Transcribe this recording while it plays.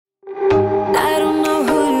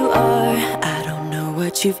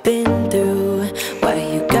what you've been through, why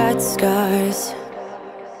you got scars.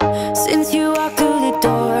 Since you walked through the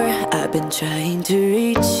door, I've been trying to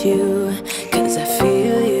reach you, 'cause I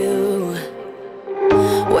feel you.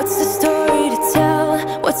 What's the story to tell?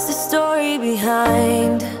 What's the story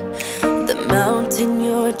behind the mountain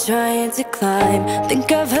you're trying to climb?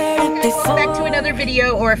 Think I've heard it before. Back to another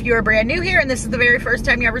video, or if you're brand new here and this is the very first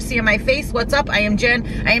time you ever see my face, what's up? I am Jen.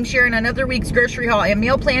 I am sharing another week's grocery haul and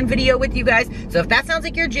meal plan video with you guys. So if that sounds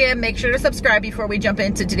like your jam, make sure to subscribe before we jump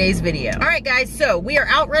into today's video. All right, guys, so we are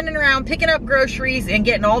out running around picking up groceries and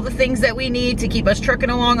getting all the things that we need to keep us trucking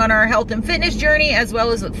along on our health and fitness journey, as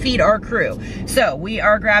well as feed our crew. So we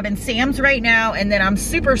are grabbing Sam's right now, and then I'm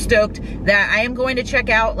super stoked that I am going to check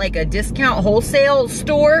out like a discount wholesale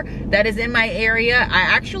store that is in my area. I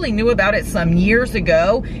actually knew about it some years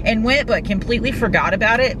ago and went, but completely forgot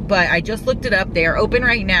about it. But I just looked it up. They are open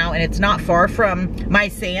right now, and it's not far from my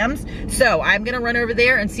Sam's. So I'm gonna run over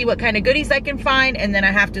there and see what kind of goodies I can find, and then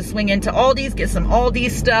I have to swing into Aldi's, get some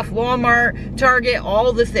Aldi's stuff, Walmart, Target,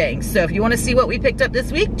 all the things. So if you want to see what we picked up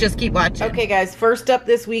this week, just keep watching. Okay, guys, first up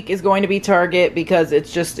this week is going to be Target, because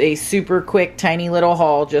it's just a super quick, tiny little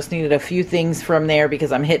haul. Just needed a few things from there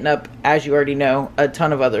because I'm hitting up, as you already know, a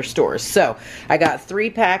ton of other stores. So I got 3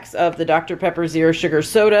 packs of the Dr. Pepper Zero Sugar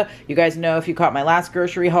Soda. You guys know, if you caught my last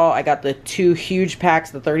grocery haul, I got the 2 huge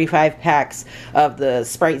packs, the 35 packs of the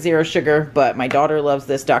Sprite Zero Sugar, but my daughter loves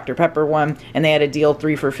this Dr. Pepper one, and they had a deal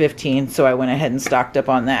 3 for $15, so I went ahead and stocked up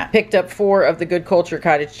on that. Picked up 4 of the Good Culture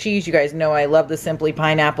cottage cheese. You guys know I love the Simply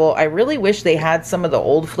Pineapple. I really wish they had some of the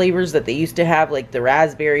old flavors that they used to have, like the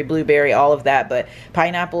raspberry, blueberry, all of that, but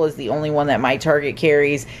pineapple is the only one that my Target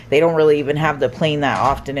carries. They don't really even have the plain that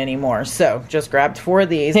often anymore, so just grabbed 4 of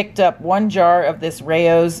these. Picked up 1 jar of this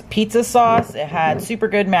Rayo's pizza sauce. It had super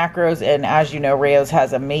good macros, and as you know, Rayo's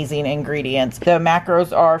has amazing ingredients. The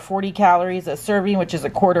macros are 40 calories a serving, which is a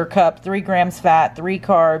 1/4 cup, 3 grams fat, 3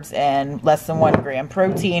 carbs, and less than 1 gram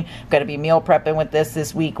protein. I'm going to be meal prepping with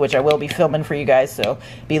this week, which I will be filming for you guys, so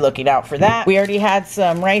be looking out for that. We already had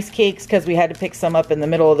some rice cakes because we had to pick some up in the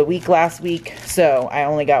middle of the week last week, so I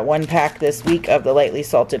only got 1 pack this week of the lightly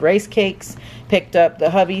salted rice cakes. Picked up the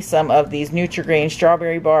hubby some of these Nutri-Grain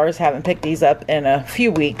strawberry bars. Haven't picked these up in a few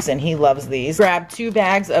weeks, and he loves these. Grabbed 2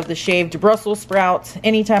 bags of the shaved Brussels sprouts.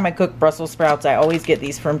 Anytime I cook Brussels sprouts, I always get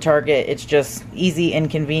these from Target. It's just easy and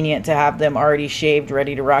convenient to have them already shaved,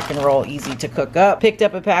 ready to rock and roll, easy to cook up. Picked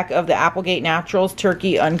up a pack of the Applegate Naturals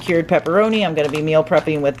turkey uncured pepperoni. I'm going to be meal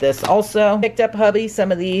prepping with this also. Picked up hubby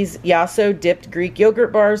some of these Yasso dipped Greek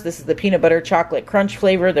yogurt bars. This is the peanut butter chocolate crunch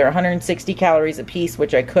flavor. They're 160 calories a piece,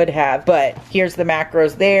 which I could have, but here's the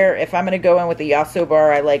macros there. If I'm going to go in with the Yasso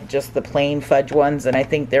bar, I like just the plain fudge ones, and I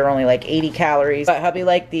think they're only like 80 calories. But hubby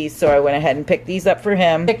liked these, so I went ahead and picked these up for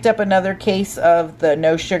him. Picked up another case of the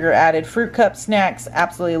no sugar added fruit cup snacks.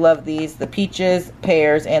 Absolutely love these. The peaches,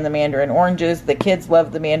 pears, and the mandarin oranges. The kids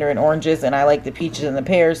love the mandarin oranges, and I like the peaches and the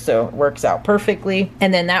pears, so it works out perfectly.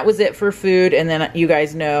 And then that was it for food. And then you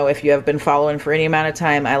guys know, if you have been following for any amount of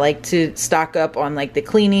time, I like to stock up on like the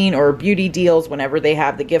cleaning or beauty deals whenever they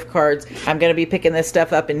have the gift cards. I'm going to be picking this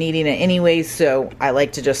stuff up and needing it anyways, so I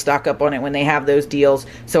like to just stock up on it when they have those deals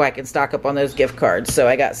so I can stock up on those gift cards. So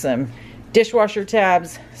I got some dishwasher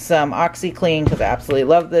tabs, some OxyClean because I absolutely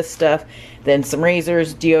love this stuff, then some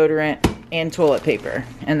razors, deodorant, and toilet paper.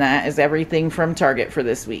 And that is everything from Target for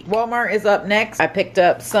this week. Walmart is up next. I picked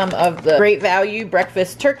up some of the Great Value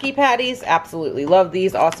breakfast turkey patties. Absolutely love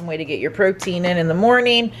these. Awesome way to get your protein in the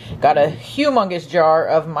morning. Got a humongous jar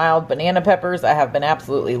of mild banana peppers. I have been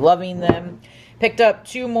absolutely loving them. Picked up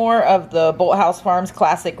 2 more of the Bolthouse Farms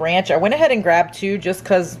Classic Ranch. I went ahead and grabbed 2 just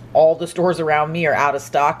because all the stores around me are out of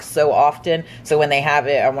stock so often. So when they have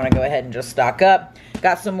it, I want to go ahead and just stock up.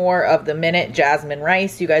 Got some more of the Minute Jasmine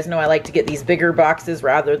Rice. You guys know I like to get these bigger boxes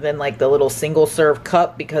rather than like the little single serve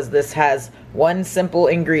cup, because this has 1 simple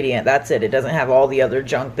ingredient. That's it. It doesn't have all the other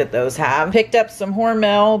junk that those have. Picked up some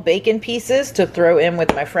Hormel bacon pieces to throw in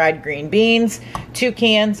with my fried green beans. 2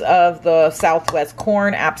 cans of the Southwest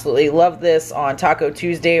corn. Absolutely love this on Taco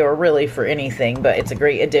Tuesday, or really for anything, but it's a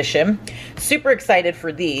great addition. Super excited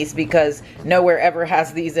for these because nowhere ever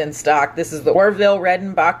has these in stock. This is the Orville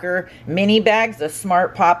Redenbacher mini bags, the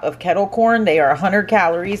Smart Pop of kettle corn. They are 100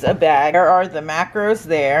 calories a bag. There are the macros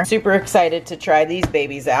there. Super excited to try these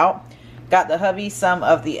babies out. Got the hubby some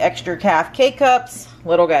of the extra calf K-Cups,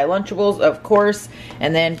 little guy Lunchables, of course,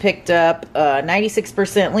 and then picked up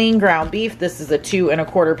 96% lean ground beef. This is a 2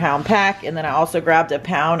 1/4 pound pack, and then I also grabbed a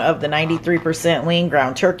pound of the 93% lean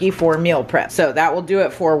ground turkey for meal prep. So that will do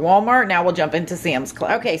it for Walmart. Now we'll jump into Sam's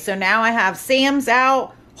Club. Okay, so now I have Sam's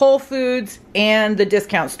out, Whole Foods, and the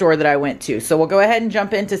discount store that I went to. So we'll go ahead and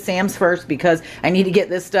jump into Sam's first because I need to get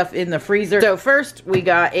this stuff in the freezer. So first, we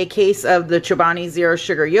got a case of the Chobani Zero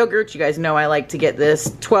Sugar Yogurt. You guys know I like to get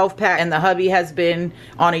this 12 pack, and the hubby has been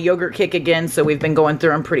on a yogurt kick again, so we've been going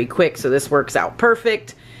through them pretty quick, so this works out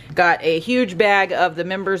perfect. Got a huge bag of the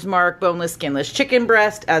Members Mark boneless skinless chicken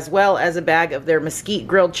breast, as well as a bag of their mesquite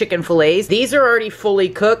grilled chicken fillets. These are already fully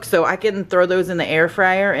cooked, so I can throw those in the air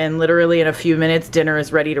fryer, and literally in a few minutes dinner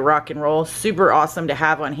is ready to rock and roll. Super awesome to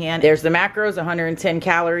have on hand. There's the macros, 110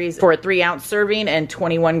 calories for a 3-ounce serving and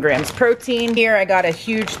 21 grams protein. Here I got a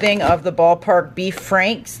huge thing of the Ballpark beef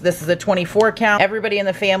franks. This is a 24 count. Everybody in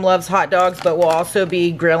the fam loves hot dogs, but we'll also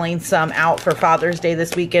be grilling some out for Father's Day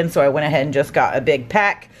this weekend, so I went ahead and just got a big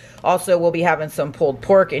pack. Also, we'll be having some pulled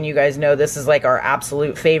pork, and you guys know this is like our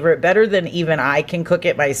absolute favorite. Better than even I can cook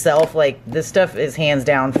it myself. Like, this stuff is hands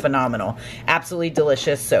down phenomenal. Absolutely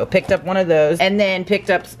delicious. So, picked up one of those. And then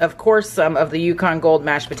picked up, of course, some of the Yukon Gold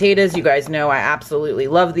mashed potatoes. You guys know I absolutely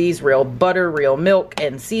love these. Real butter, real milk,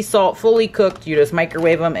 and sea salt. Fully cooked. You just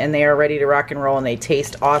microwave them, and they are ready to rock and roll, and they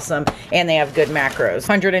taste awesome. And they have good macros.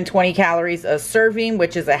 120 calories a serving,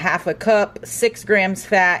 which is a half a cup, 6 grams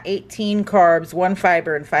fat, 18 carbs, 1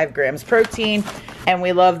 fiber, and 5 grams protein. And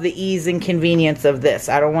we love the ease and convenience of this.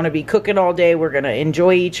 I don't want to be cooking all day. We're going to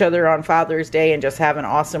enjoy each other on Father's Day and just have an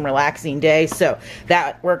awesome relaxing day. So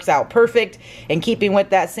that works out perfect. And keeping with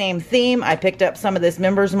that same theme, I picked up some of this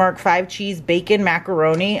Members Mark 5 cheese bacon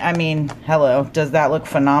macaroni. I mean, hello, does that look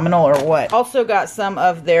phenomenal or what? Also got some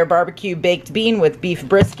of their barbecue baked bean with beef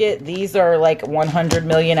brisket. These are like 100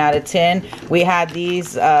 million out of 10. We had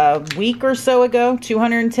these a week or so ago.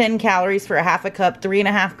 210 calories for a half a cup,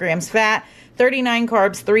 3.5 grams fat, 39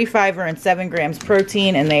 carbs, 3 fiber, and 7 grams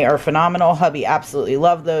protein, and they are phenomenal. Hubby absolutely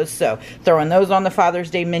loved those, so throwing those on the Father's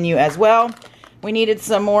Day menu as well. We needed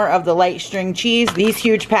some more of the light string cheese. These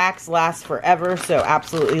huge packs last forever, so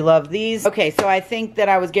absolutely love these. Okay, so I think that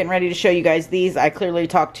I was getting ready to show you guys these. I clearly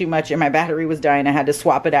talked too much and my battery was dying. I had to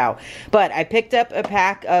swap it out. But I picked up a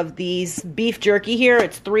pack of these beef jerky here.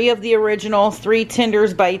 It's 3 of the original, 3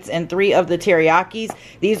 tenders bites, and 3 of the teriyakis.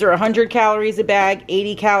 These are 100 calories a bag,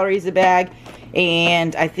 80 calories a bag.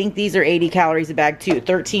 And I think these are 80 calories a bag too.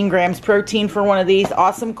 13 grams protein for one of these.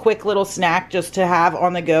 Awesome quick little snack just to have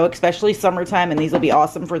on the go, especially summertime, and these will be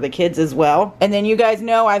awesome for the kids as well. And then you guys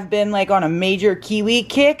know I've been like on a major kiwi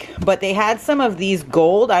kick, but they had some of these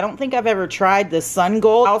gold. I don't think I've ever tried the sun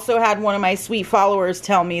gold. I also had one of my sweet followers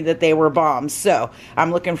tell me that they were bombs, so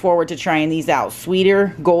I'm looking forward to trying these out.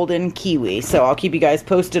 Sweeter golden kiwi, so I'll keep you guys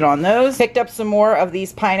posted on those. Picked up some more of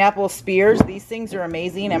these pineapple spears. These things are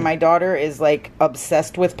amazing, and my daughter is like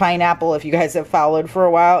obsessed with pineapple, if you guys have followed for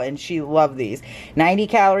a while, and she loved these. 90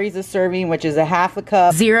 calories a serving, which is a half a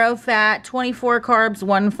cup, 0 fat, 24 carbs,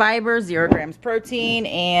 1 fiber, 0 grams protein,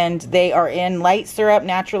 and they are in light syrup,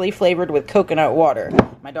 naturally flavored with coconut water.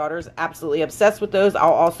 My daughter's absolutely obsessed with those.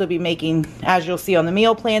 I'll also be making, as you'll see on the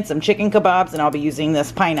meal plan, some chicken kebabs, and I'll be using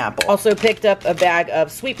this pineapple. Also picked up a bag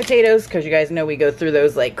of sweet potatoes because you guys know we go through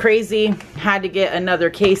those like crazy. Had to get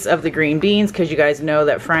another case of the green beans because you guys know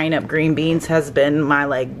that frying up green beans has been my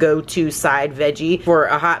like go-to side veggie for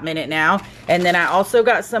a hot minute now. And then I also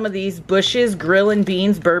got some of these Bush's grilling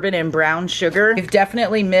beans, bourbon and brown sugar. We've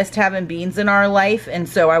definitely missed having beans in our life, and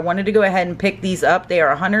so I wanted to go ahead and pick these up. They are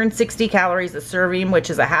 160 calories a serving, which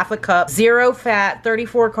is a half a cup, 0 fat,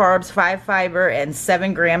 34 carbs, 5 fiber, and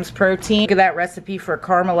 7 grams protein. Look at that recipe for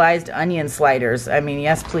caramelized onion sliders. I mean,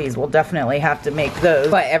 yes please, we'll definitely have to make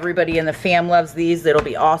those. But everybody in the fam loves these. It'll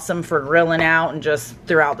be awesome for grilling out and just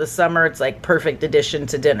throughout the summer. It's like perfect addition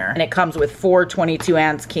to dinner. And it comes with 4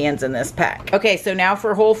 22-ounce cans in this pack. Okay, so now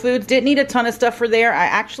for Whole Foods. Didn't need a ton of stuff for there. I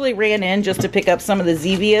actually ran in just to pick up some of the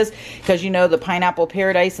Zevias because you know the Pineapple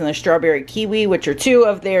Paradise and the Strawberry Kiwi, which are 2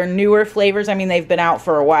 of their newer flavors. I mean, they've been out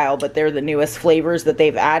for a while, but they're the newest flavors that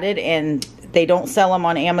they've added, and they don't sell them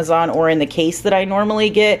on Amazon or in the case that I normally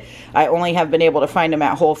get. I only have been able to find them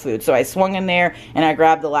at Whole Foods. So I swung in there and I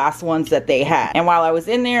grabbed the last ones that they had. And while I was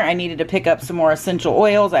in there, I needed to pick up some more essential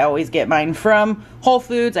oils. I always get mine from Whole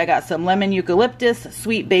Foods. I got some lemon eucalyptus,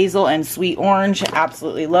 sweet basil, and sweet orange.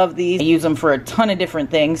 Absolutely love these. I use them for a ton of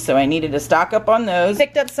different things, so I needed to stock up on those.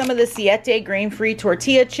 Picked up some of the Siete grain-free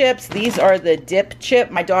tortilla chips. These are the dip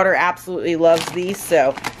chip. My daughter absolutely loves these,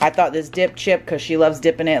 so I thought this dip chip, because she loves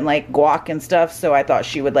dipping it in like guac and stuff, so I thought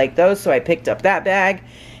she would like those, so I picked up that bag.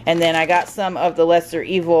 And then I got some of the Lesser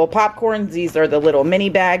Evil popcorns. These are the little mini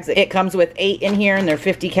bags. It comes with 8 in here, and they're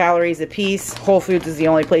 50 calories a piece. Whole Foods is the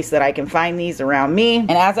only place that I can find these around me.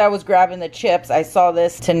 And as I was grabbing the chips, I saw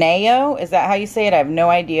this Teneo. Is that how you say it? I have no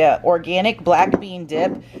idea. Organic black bean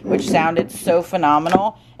dip, which sounded so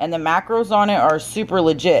phenomenal. and the macros on it are super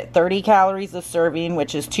legit. 30 calories a serving,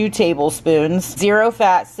 which is 2 tablespoons, 0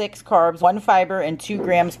 fat, 6 carbs, 1 fiber, and 2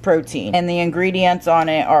 grams protein. And the ingredients on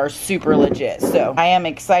it are super legit. So I am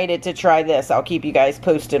excited to try this. I'll keep you guys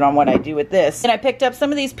posted on what I do with this. And I picked up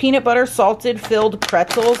some of these peanut butter salted filled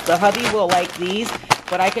pretzels. The hubby will like these,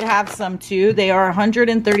 but I could have some too. They are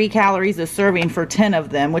 130 calories a serving for 10 of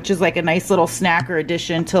them, which is like a nice little snack or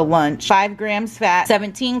addition to lunch. 5 grams fat,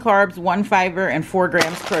 17 carbs, 1 fiber, and 4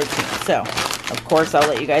 grams protein. So, of course, I'll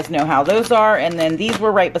let you guys know how those are. And then these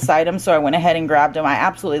were right beside them, so I went ahead and grabbed them. I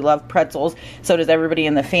absolutely love pretzels. So does everybody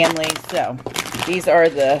in the family. So these are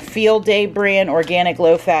the Field Day brand organic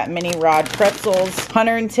low-fat mini rod pretzels.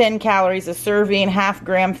 110 calories a serving, half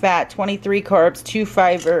gram fat, 23 carbs, 2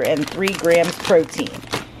 fiber, and 3 grams protein.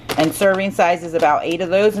 And serving size is about 8 of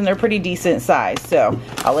those, and they're pretty decent size. So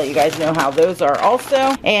I'll let you guys know how those are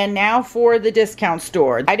also. And now for the discount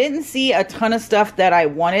store. I didn't see a ton of stuff that I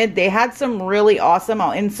wanted. They had some really awesome,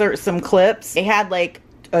 I'll insert some clips. They had like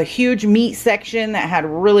a huge meat section that had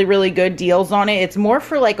really good deals on it. It's more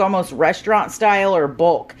for like almost restaurant style or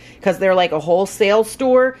bulk, because they're like a wholesale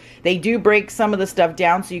store. They do break some of the stuff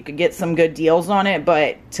down so you could get some good deals on it,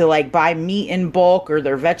 but to like buy meat in bulk or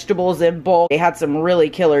their vegetables in bulk, they had some really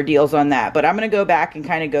killer deals on that. But I'm gonna go back and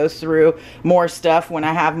kind of go through more stuff when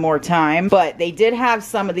I have more time. But they did have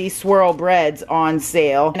some of these swirl breads on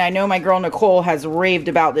sale, and I know my girl Nicole has raved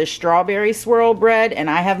about this strawberry swirl bread, and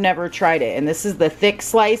I have never tried it. And this is the thick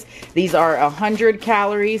slice. These are 100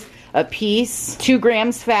 calories a piece, 2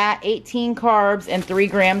 grams fat, 18 carbs, and 3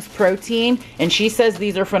 grams protein. And she says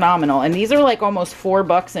these are phenomenal. And these are like almost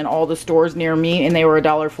 $4 in all the stores near me, and they were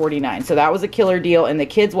 $1.49. So that was a killer deal, and the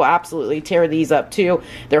kids will absolutely tear these up too.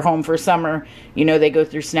 They're home for summer. You know, they go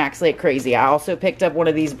through snacks like crazy. I also picked up one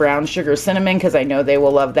of these brown sugar cinnamon because I know they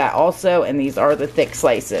will love that also, and these are the thick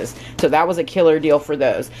slices. So that was a killer deal for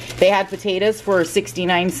those. They had potatoes for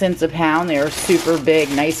 69 cents a pound. They are super big,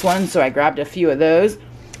 nice ones, so I grabbed a few of those.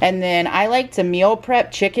 And then I like to meal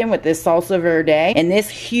prep chicken with this salsa verde. And this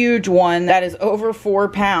huge one that is over 4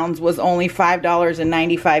 pounds was only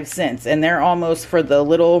 $5.95. And they're almost, for the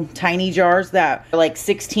little tiny jars that are like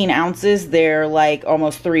 16 ounces, they're like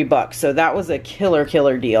almost $3. So that was a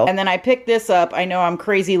killer deal. And then I picked this up. I know I'm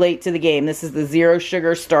crazy late to the game. This is the Zero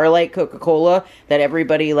Sugar Starlight Coca-Cola that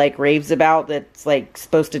everybody like raves about. That's like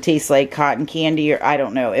supposed to taste like cotton candy, or I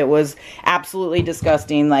don't know. It was absolutely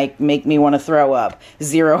disgusting. Like, make me want to throw up.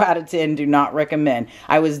 0 out of 10, do not recommend.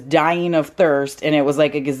 I was dying of thirst, and it was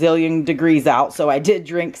like a gazillion degrees out, so I did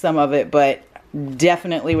drink some of it, but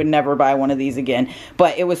definitely would never buy one of these again.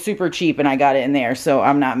 But it was super cheap, and I got it in there, so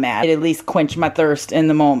I'm not mad. It at least quenched my thirst in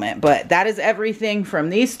the moment. But that is everything from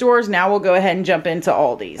these stores. Now we'll go ahead and jump into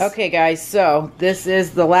Aldi's. Okay guys, so this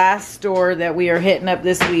is the last store that we are hitting up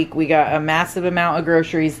this week. We got a massive amount of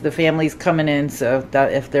groceries. The family's coming in, so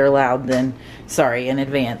that if they're loud, then sorry in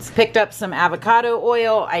advance. Picked up some avocado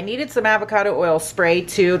oil. I needed some avocado oil spray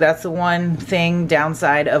too. That's the one thing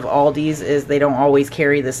downside of Aldi's, is they don't always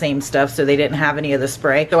carry the same stuff, so they didn't have any of the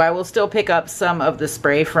spray. So I will still pick up some of the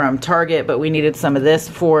spray from Target, but we needed some of this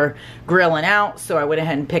for grilling out, so I went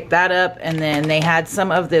ahead and picked that up. And then they had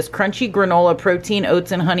some of this crunchy granola protein,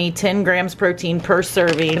 oats and honey, 10 grams protein per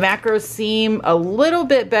serving. The macros seem a little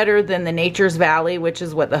bit better than the Nature's Valley, which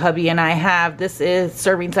is what the hubby and I have. This is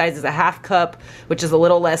serving size is a half cup, which is a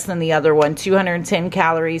little less than the other one. 210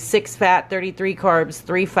 calories, 6 fat, 33 carbs,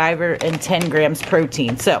 3 fiber, and 10 grams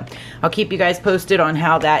protein. So I'll keep you guys posted on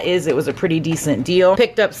how that is. It was a pretty decent deal.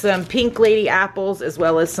 Picked up some Pink Lady apples as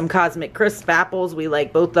well as some Cosmic Crisp apples. We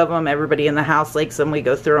like both of them. Everybody in the house likes them. We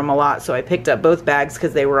go through them a lot, so I picked up both bags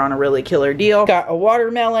because they were on a really killer deal. Got a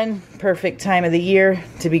watermelon. Perfect time of the year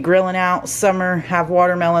to be grilling out. Summer, have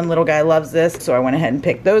watermelon. Little guy loves this, so I went ahead and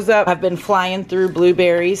picked those up. I've been flying through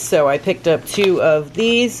blueberries, so I picked up 2 of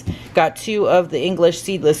these. Got 2 of the English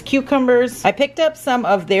seedless cucumbers. I picked up some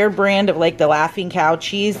of their brand of like the Laughing Cow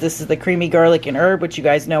cheese. This is the creamy garlic and herb, which you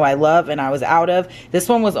guys know I love, and I was out of. This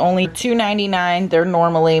one was only $2.99. They're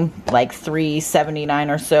normally like $3.79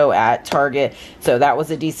 or so at Target, so that was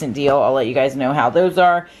a decent deal. I'll let you guys know how those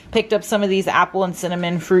are. Picked up some of these apple and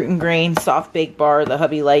cinnamon fruit and grain soft baked bar. The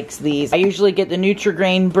hubby likes these. I usually get the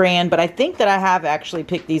Nutri-Grain brand, but I think that I have actually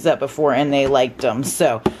picked these up before and they liked them,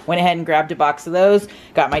 so went ahead and grabbed a box of those.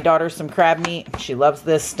 Got my daughter some crab meat. She loves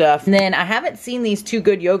this stuff. And then I haven't seen these 2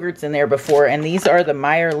 good yogurts in there before, and these are the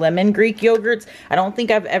Meyer lemon Greek yogurts. I don't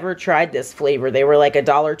think I've ever tried this flavor. They were like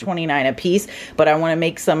 $1.29 a piece, but I want to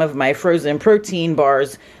make some of my frozen protein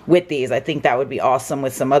bars with these. I think that would be awesome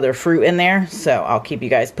with some other fruit in there, so I'll keep you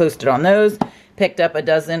guys posted on those. Picked up a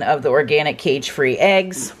dozen of the organic cage-free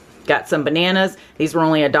eggs. Got some bananas. These were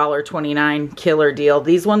only $1.29, killer deal.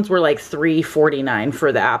 These ones were like $3.49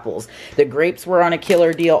 for the apples. The grapes were on a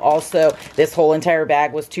killer deal also. This whole entire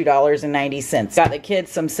bag was $2.90. Got the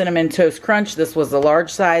kids some Cinnamon Toast Crunch. This was the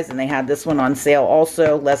large size, and they had this one on sale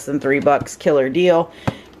also, less than $3, killer deal.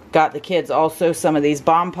 Got the kids also some of these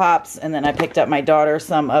Bomb Pops, and then I picked up my daughter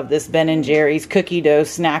some of this Ben & Jerry's cookie dough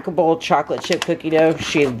snackable chocolate chip cookie dough.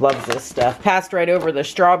 She loves this stuff. Passed right over the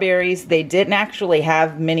strawberries. They didn't actually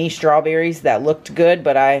have mini strawberries that looked good,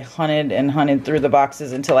 but I hunted and hunted through the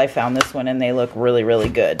boxes until I found this one, and they look really, really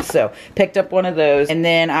good. So picked up one of those. And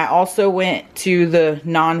then I also went to the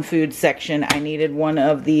non-food section. I needed one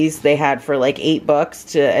of these. They had for like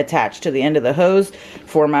 $8 to attach to the end of the hose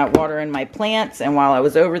for my water and my plants. And while I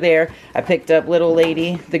was over there, I picked up Little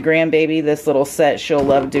Lady, the grandbaby, this little set. She'll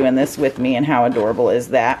love doing this with me, and how adorable is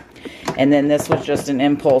that? And then this was just an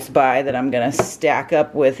impulse buy that I'm going to stack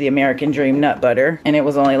up with the American Dream nut butter. And it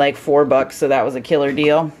was only like $4, so that was a killer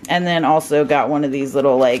deal. And then also got one of these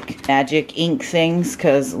little like magic ink things,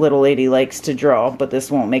 because Little Lady likes to draw, but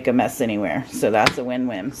this won't make a mess anywhere. So that's a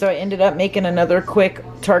win-win. So I ended up making another quick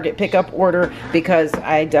Target pickup order because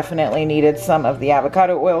I definitely needed some of the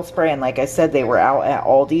avocado oil spray. And like I said, they were out at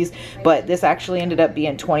Aldi's, but this actually ended up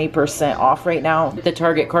being 20% off right now, the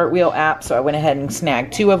Target Cartwheel app. So I went ahead and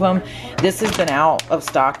snagged 2 of them. This has been out of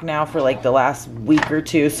stock now for like the last week or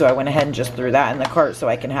 2, so I went ahead and just threw that in the cart so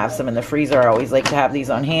I can have some in the freezer. I always like to have these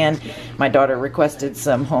on hand. My daughter requested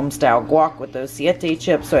some home-style guac with those siete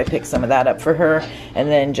chips, so I picked some of that up for her, and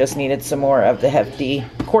then just needed some more of the hefty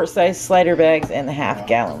quart-size slider bags and the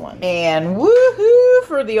half-gallon one. And woohoo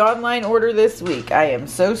for the online order this week. I am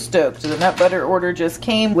so stoked. The nut butter order just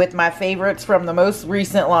came with my favorites from the most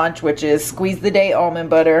recent launch, which is Squeeze the Day almond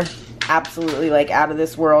butter. Absolutely like out of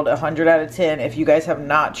this world, 100 out of 10. If you guys have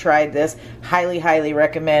not tried this, highly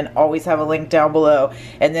recommend. Always have a link down below.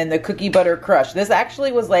 And then the cookie butter crush. This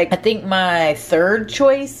actually was like, I think my 3rd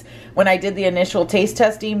choice when I did the initial taste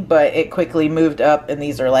testing, but it quickly moved up, and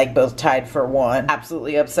these are like both tied for 1.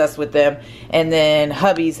 Absolutely obsessed with them. And then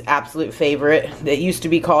hubby's absolute favorite. It used to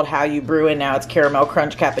be called How You Brew, and now it's Caramel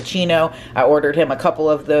Crunch Cappuccino. I ordered him a couple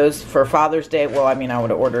of those for Father's Day. Well, I mean, I would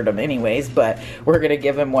have ordered them anyways, but we're gonna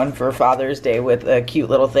give him one for Father's Day with a cute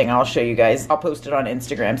little thing. I'll show you guys. I'll post it on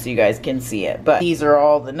Instagram so you guys can see it. But these are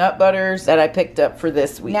all the nut butters that I picked up for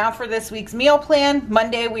this week. Now for this week's meal plan.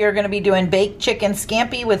 Monday we are gonna be doing baked chicken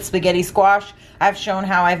scampi with spaghetti squash. I've shown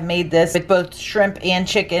how I've made this with both shrimp and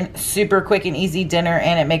chicken. Super quick and easy dinner,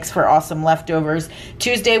 and it makes for awesome leftovers.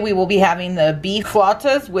 Tuesday we will be having the beef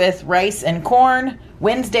flautas with rice and corn.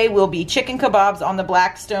 Wednesday will be chicken kebabs on the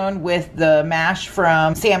Blackstone with the mash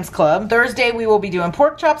from Sam's Club. Thursday we will be doing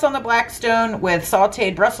pork chops on the Blackstone with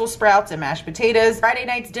sauteed Brussels sprouts and mashed potatoes. Friday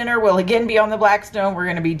night's dinner will again be on the Blackstone. We're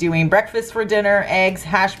going to be doing breakfast for dinner, eggs,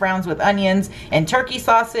 hash browns with onions, and turkey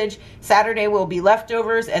sausage. Saturday will be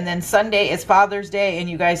leftovers, and then Sunday is Father's Day, and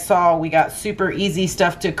you guys saw we got super easy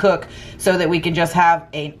stuff to cook so that we can just have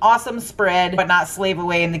an awesome spread but not slave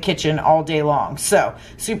away in the kitchen all day long. So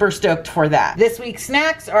super stoked for that. This week's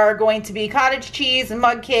snacks are going to be cottage cheese,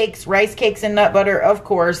 mug cakes, rice cakes and nut butter, of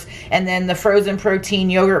course, and then the frozen protein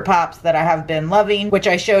yogurt pops that I have been loving, which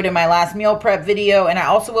I showed in my last meal prep video, and I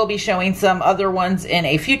also will be showing some other ones in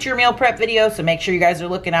a future meal prep video, so make sure you guys are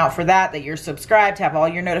looking out for that you're subscribed, have all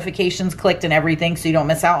your notifications clicked and everything so you don't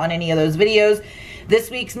miss out on any of those videos. This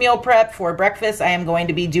week's meal prep for breakfast, I am going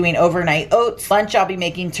to be doing overnight oats. Lunch, I'll be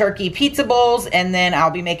making turkey pizza bowls, and then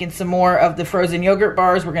I'll be making some more of the frozen yogurt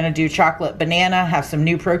bars. We're going to do chocolate banana, have some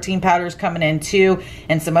new protein powders coming in too,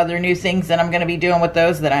 and some other new things that I'm going to be doing with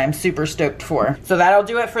those that I am super stoked for. So that'll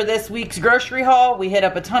do it for this week's grocery haul. We hit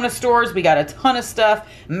up a ton of stores. We got a ton of stuff.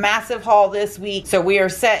 Massive haul this week. So we are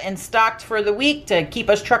set and stocked for the week to keep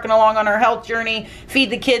us trucking along on our health journey,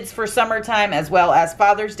 feed the kids for summertime as well as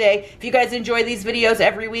Father's Day. If you guys enjoy these videos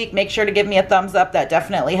every week, make sure to give me a thumbs up. That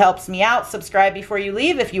definitely helps me out. Subscribe before you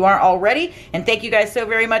leave if you aren't already. And thank you guys so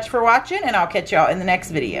very much for watching, and I'll catch y'all in the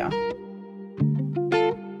next video.